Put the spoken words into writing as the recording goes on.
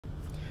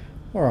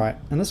Alright,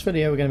 in this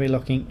video we're going to be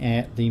looking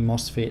at the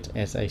MOSFET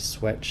as a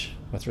switch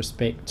with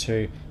respect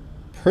to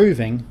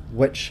proving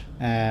which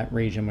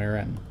region we're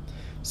in.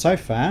 So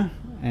far,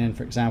 and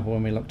for example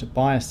when we looked at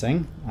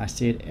biasing, I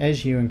said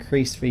as you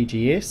increase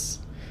VGS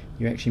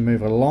you actually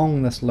move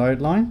along this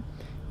load line,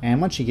 and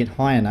once you get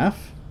high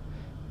enough,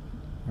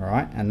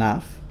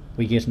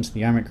 we get into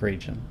the ohmic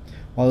region.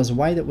 Well, there's a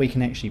way that we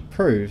can actually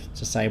prove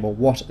to say, well,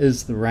 what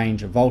is the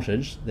range of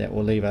voltage that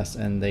will leave us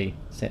in the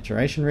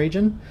saturation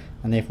region,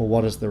 and therefore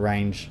what is the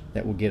range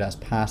that will get us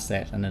past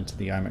that and into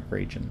the ohmic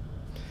region.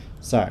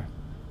 So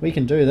we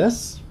can do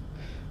this.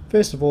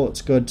 First of all,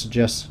 it's good to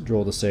just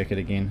draw the circuit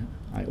again.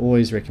 I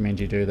always recommend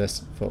you do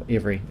this for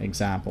every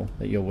example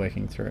that you're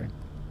working through.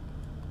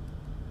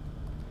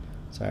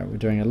 So we're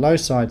doing a low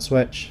side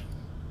switch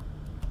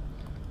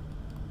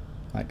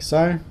like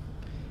so,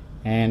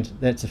 and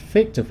that's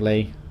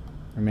effectively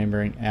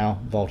remembering our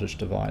voltage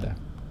divider.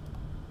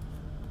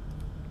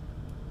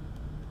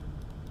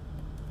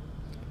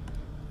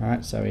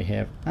 Alright, so we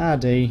have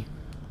RD, in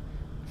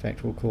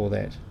fact we'll call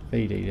that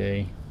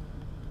VDD,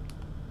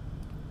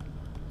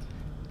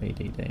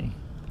 VDD,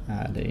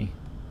 RD,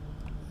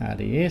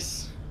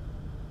 RDS,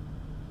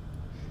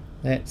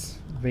 that's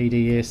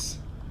VDS,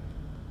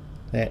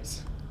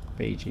 that's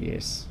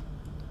VGS,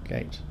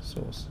 gate,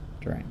 source,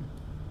 drain.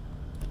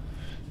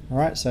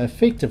 Alright, so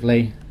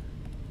effectively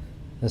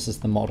this is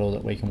the model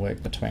that we can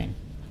work between.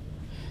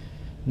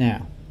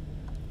 Now,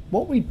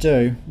 what we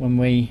do when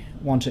we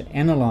want to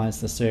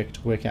analyze the circuit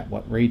to work out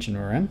what region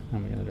we're in,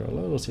 and we're going to do a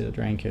little set of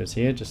drain curves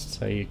here just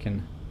so you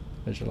can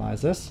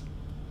visualize this.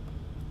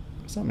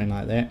 Something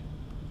like that.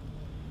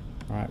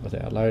 Alright, with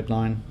our load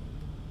line.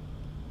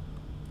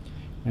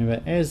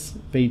 Remember, as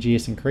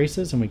VGS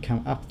increases and we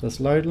come up this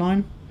load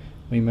line,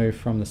 we move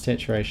from the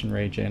saturation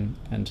region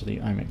into the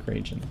ohmic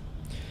region.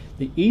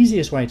 The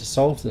easiest way to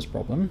solve this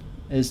problem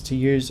is to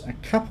use a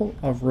couple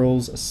of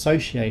rules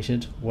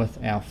associated with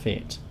our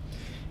FET.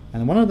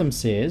 And one of them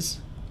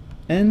says,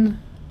 in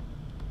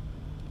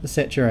the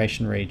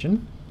saturation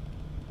region,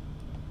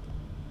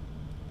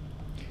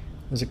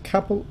 there's a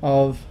couple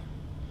of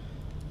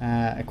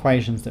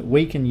equations that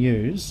we can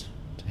use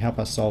to help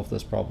us solve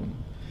this problem.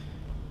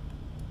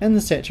 In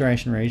the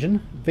saturation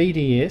region,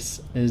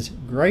 VDS is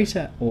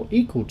greater or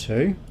equal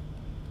to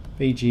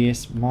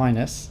VGS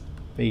minus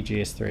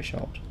VGS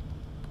threshold.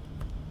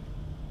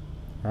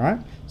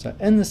 Alright, so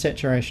in the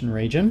saturation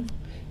region,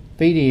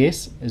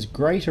 VDS is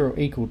greater or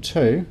equal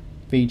to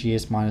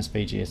VGS minus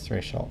VGS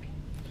threshold.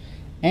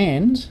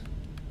 And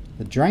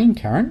the drain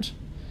current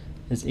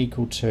is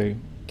equal to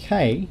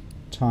K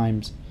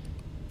times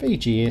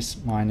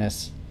VGS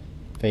minus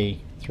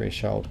V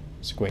threshold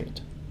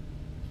squared.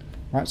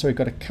 Right, so we've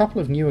got a couple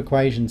of new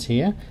equations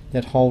here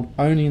that hold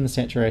only in the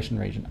saturation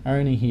region,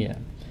 only here.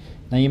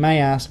 Now you may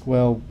ask,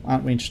 well,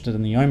 aren't we interested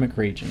in the ohmic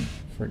region?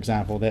 For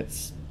example,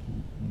 this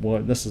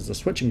is a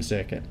switching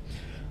circuit.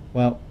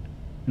 Well,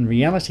 in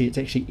reality it's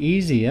actually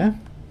easier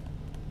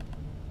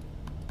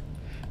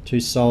to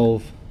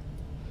solve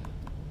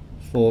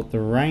for the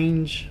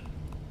range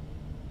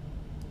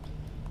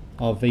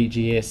of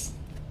VGS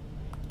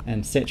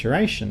and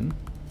saturation,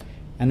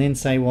 and then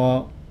say,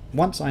 well,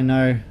 once I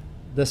know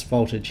this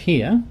voltage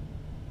here,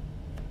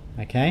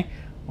 okay,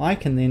 I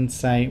can then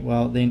say,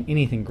 well, then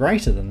anything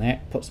greater than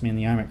that puts me in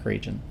the ohmic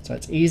region. So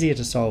it's easier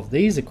to solve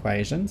these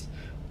equations,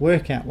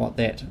 work out what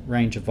that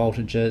range of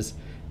voltage is,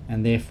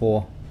 and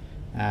therefore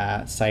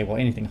say, well,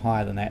 anything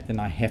higher than that, then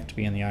I have to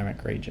be in the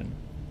ohmic region.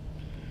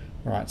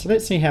 Alright, so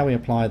let's see how we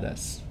apply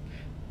this.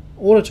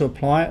 In order to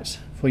apply it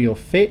for your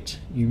FET,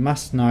 you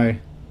must know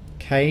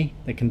K,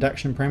 the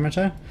conduction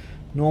parameter,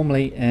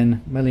 normally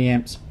in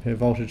milliamps per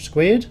voltage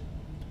squared.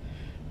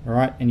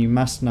 Alright, and you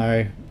must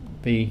know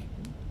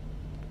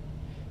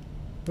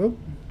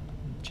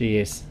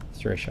VGS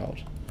threshold.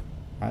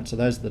 Right, so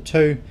those are the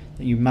two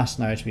that you must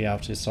know to be able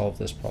to solve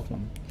this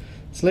problem.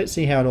 So let's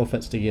see how it all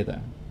fits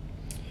together.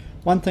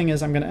 One thing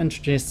is I'm going to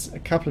introduce a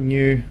couple of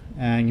new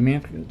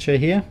nomenclature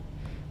here.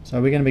 So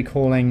we're going to be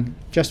calling,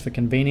 just for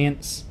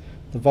convenience,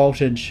 the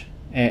voltage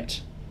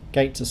at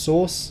gate to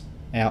source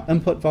our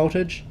input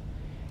voltage,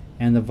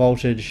 and the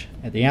voltage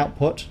at the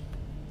output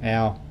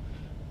our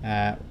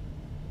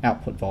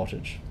output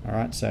voltage.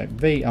 Alright, so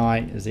VI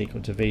is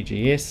equal to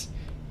VGS,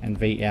 and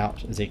V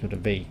out is equal to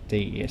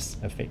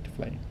VDS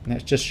effectively. And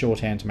that's just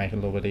shorthand to make it a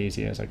little bit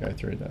easier as I go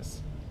through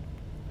this.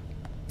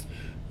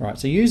 Right,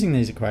 so using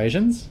these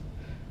equations,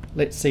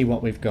 let's see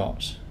what we've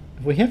got.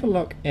 If we have a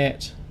look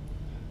at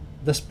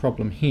this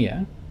problem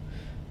here,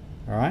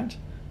 alright,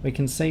 we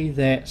can see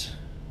that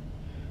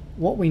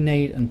what we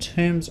need in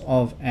terms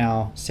of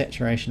our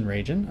saturation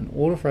region, in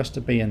order for us to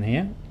be in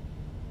here,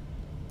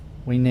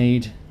 we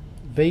need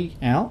V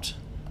out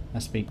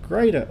must be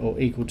greater or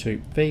equal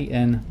to V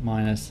in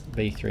minus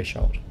V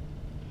threshold.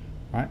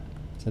 Right?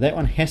 So that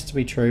one has to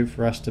be true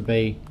for us to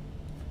be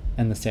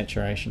in the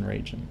saturation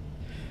region.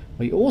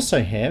 We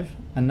also have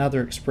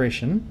another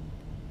expression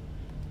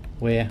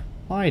where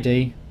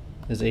ID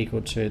is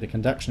equal to the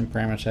conduction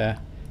parameter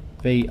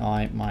Vi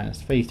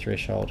minus V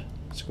threshold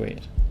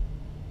squared.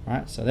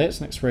 Right, so that's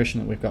an expression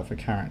that we've got for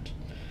current.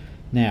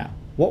 Now,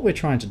 what we're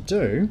trying to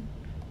do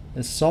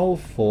is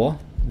solve for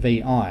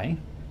VI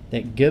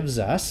that gives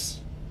us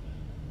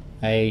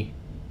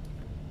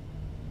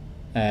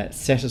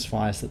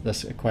satisfies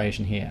this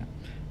equation here.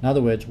 In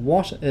other words,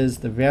 what is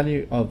the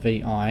value of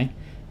VI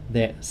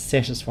that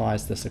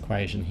satisfies this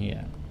equation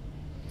here?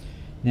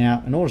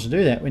 Now, in order to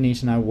do that, we need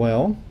to know,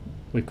 well,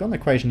 we've got an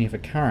equation here for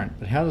current,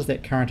 but how does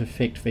that current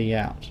affect V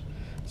out?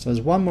 So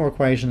there's one more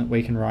equation that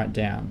we can write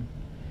down,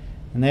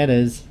 and that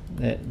is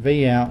that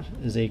V out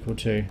is equal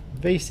to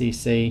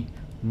VCC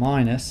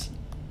minus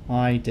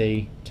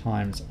ID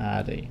times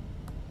RD.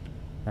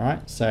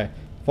 Alright, so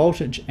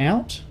voltage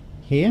out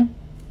here,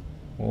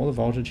 or the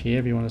voltage here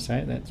if you want to say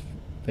it, that's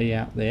V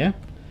out there,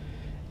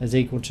 is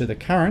equal to the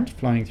current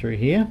flowing through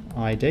here,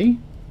 ID,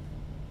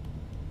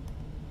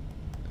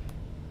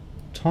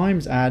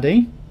 times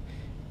RD,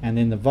 and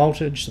then the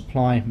voltage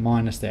supply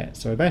minus that.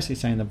 So we're basically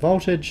saying the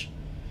voltage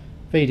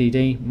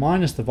VDD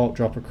minus the volt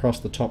drop across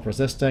the top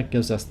resistor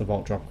gives us the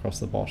volt drop across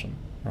the bottom.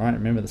 Alright,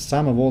 remember the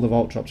sum of all the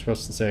volt drops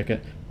across the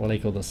circuit will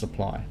equal the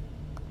supply.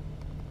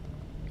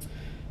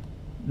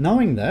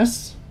 Knowing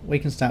this, we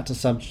can start to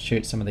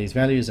substitute some of these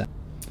values in.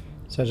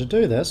 So to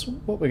do this,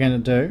 what we're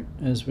going to do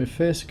is we're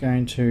first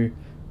going to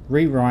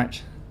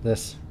rewrite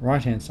this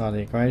right hand side of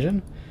the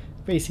equation,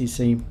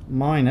 VCC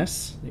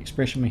minus the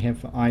expression we have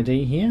for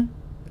ID here,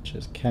 which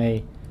is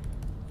K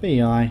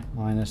VI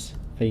minus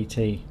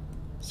VT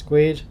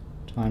squared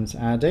times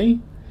RD,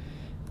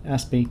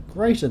 must be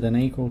greater than or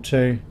equal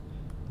to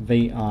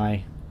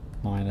VI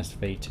minus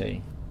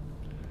VT.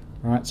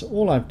 Alright, so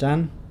all I've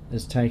done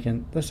is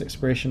taken this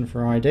expression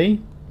for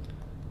ID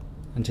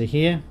into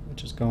here,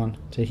 which has gone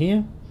to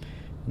here,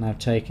 and I've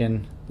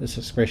taken this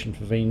expression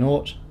for V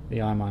naught,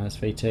 VI minus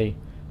VT,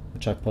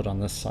 which I've put on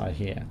this side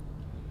here.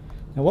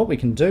 Now what we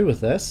can do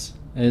with this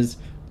is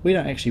we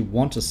don't actually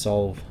want to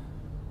solve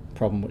a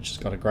problem which has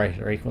got a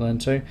greater or equal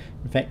into.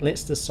 In fact,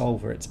 let's just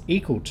solve where it's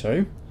equal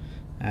to,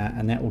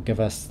 and that will give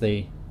us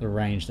the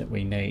range that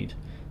we need.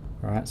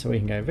 Alright, so we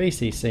can go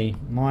VCC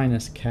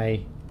minus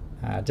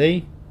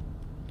KRD,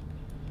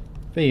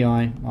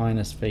 VI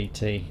minus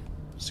VT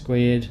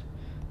squared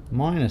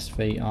minus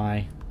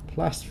VI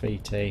plus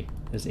VT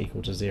is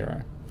equal to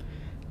 0.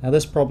 Now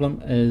this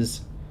problem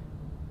is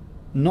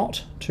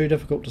not too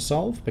difficult to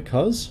solve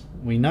because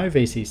we know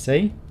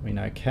VCC, we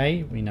know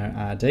K, we know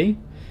RD,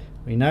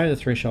 we know the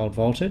threshold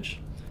voltage,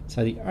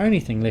 so the only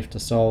thing left to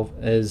solve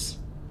is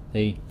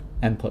the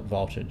input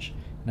voltage.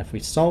 And if we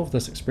solve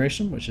this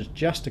expression, which is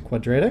just a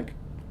quadratic,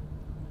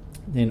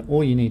 then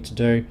all you need to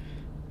do,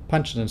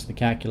 punch it into the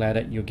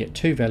calculator, you'll get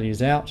two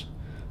values out,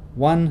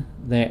 one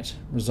that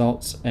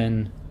results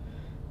in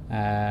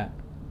VI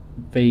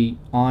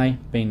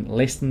being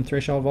less than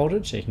threshold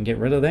voltage, so you can get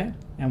rid of that,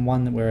 and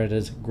one where it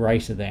is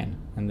greater than,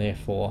 and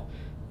therefore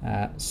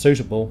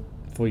suitable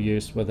for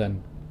use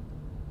within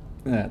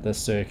this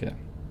circuit.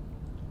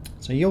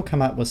 So you'll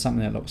come up with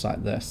something that looks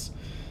like this.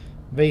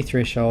 V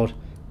threshold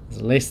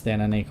is less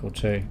than and equal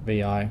to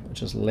VI,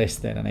 which is less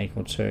than and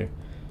equal to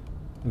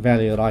a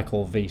value that I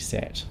call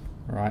VSAT.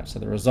 Right, so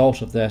the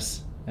result of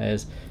this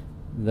is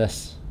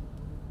this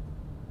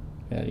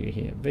value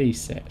here,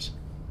 VSAT.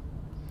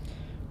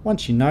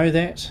 Once you know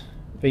that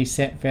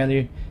VSAT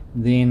value,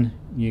 then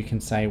you can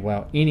say,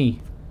 well,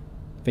 any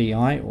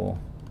VI or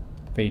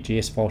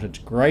VGS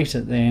voltage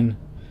greater than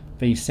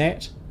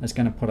VSAT is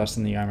going to put us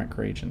in the ohmic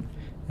region,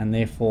 and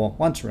therefore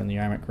once we're in the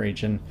ohmic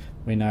region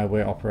we know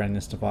we're operating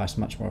this device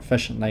much more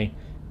efficiently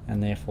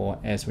and therefore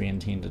as we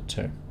intended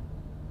to.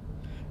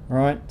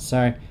 Alright,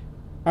 so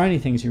only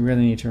things you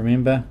really need to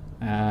remember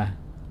are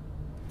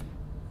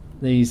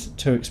these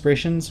two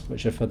expressions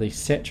which are for the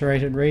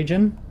saturated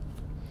region.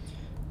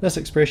 This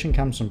expression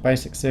comes from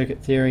basic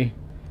circuit theory.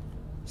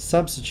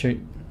 Substitute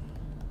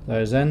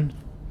those in,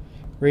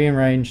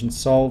 rearrange and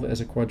solve as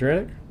a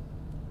quadratic.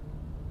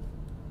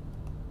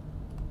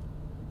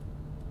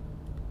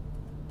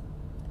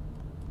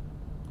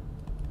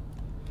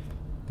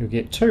 You'll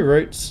get two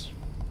roots,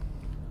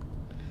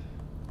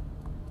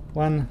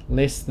 one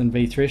less than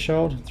V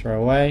threshold,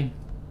 throw away,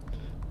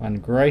 one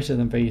greater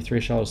than V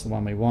threshold is the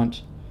one we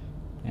want,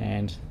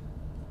 and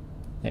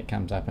that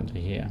comes up into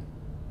here.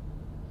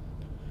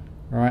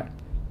 Alright,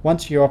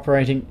 once you're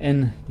operating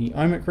in the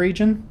ohmic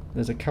region,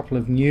 there's a couple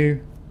of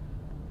new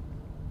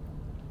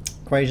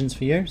equations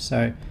for you.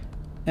 So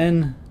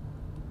in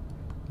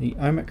the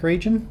ohmic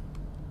region,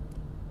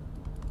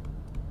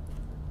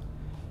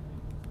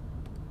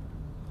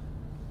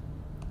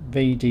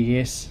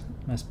 VDS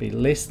must be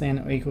less than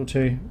or equal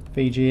to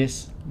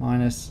VGS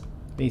minus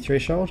V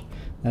threshold.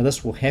 Now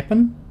this will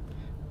happen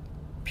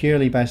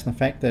purely based on the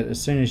fact that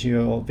as soon as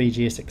your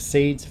VGS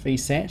exceeds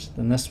VSAT,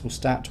 then this will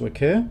start to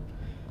occur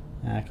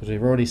because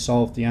we've already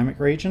solved the ohmic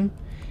region,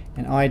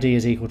 and ID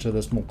is equal to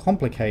this more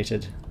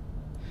complicated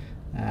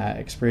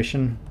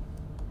expression,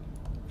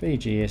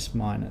 VGS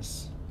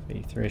minus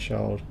V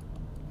threshold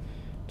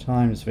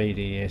times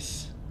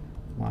VDS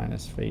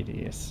minus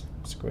VDS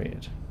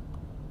squared.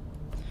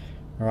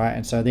 Alright,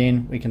 and so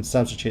then we can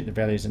substitute the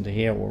values into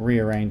here or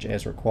rearrange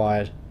as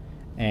required,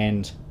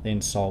 and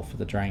then solve for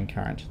the drain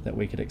current that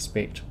we could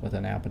expect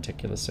within our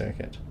particular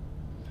circuit.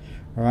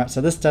 Alright, so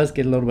this does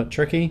get a little bit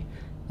tricky.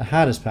 The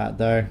hardest part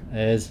though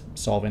is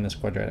solving this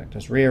quadratic.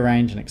 Just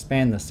rearrange and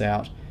expand this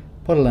out,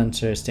 put it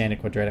into standard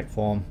quadratic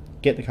form,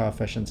 get the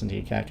coefficients into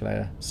your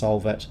calculator,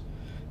 solve it,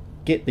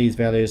 get these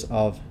values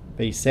of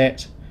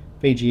VSAT,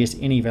 VGS,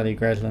 any value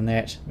greater than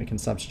that, we can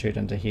substitute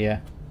into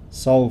here,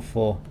 solve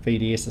for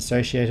VDS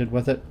associated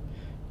with it,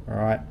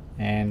 alright,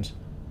 and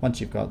once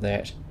you've got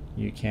that,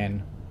 you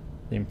can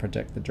then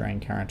predict the drain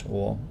current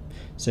or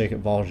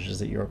circuit voltages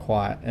that you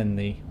require in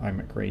the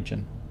ohmic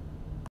region.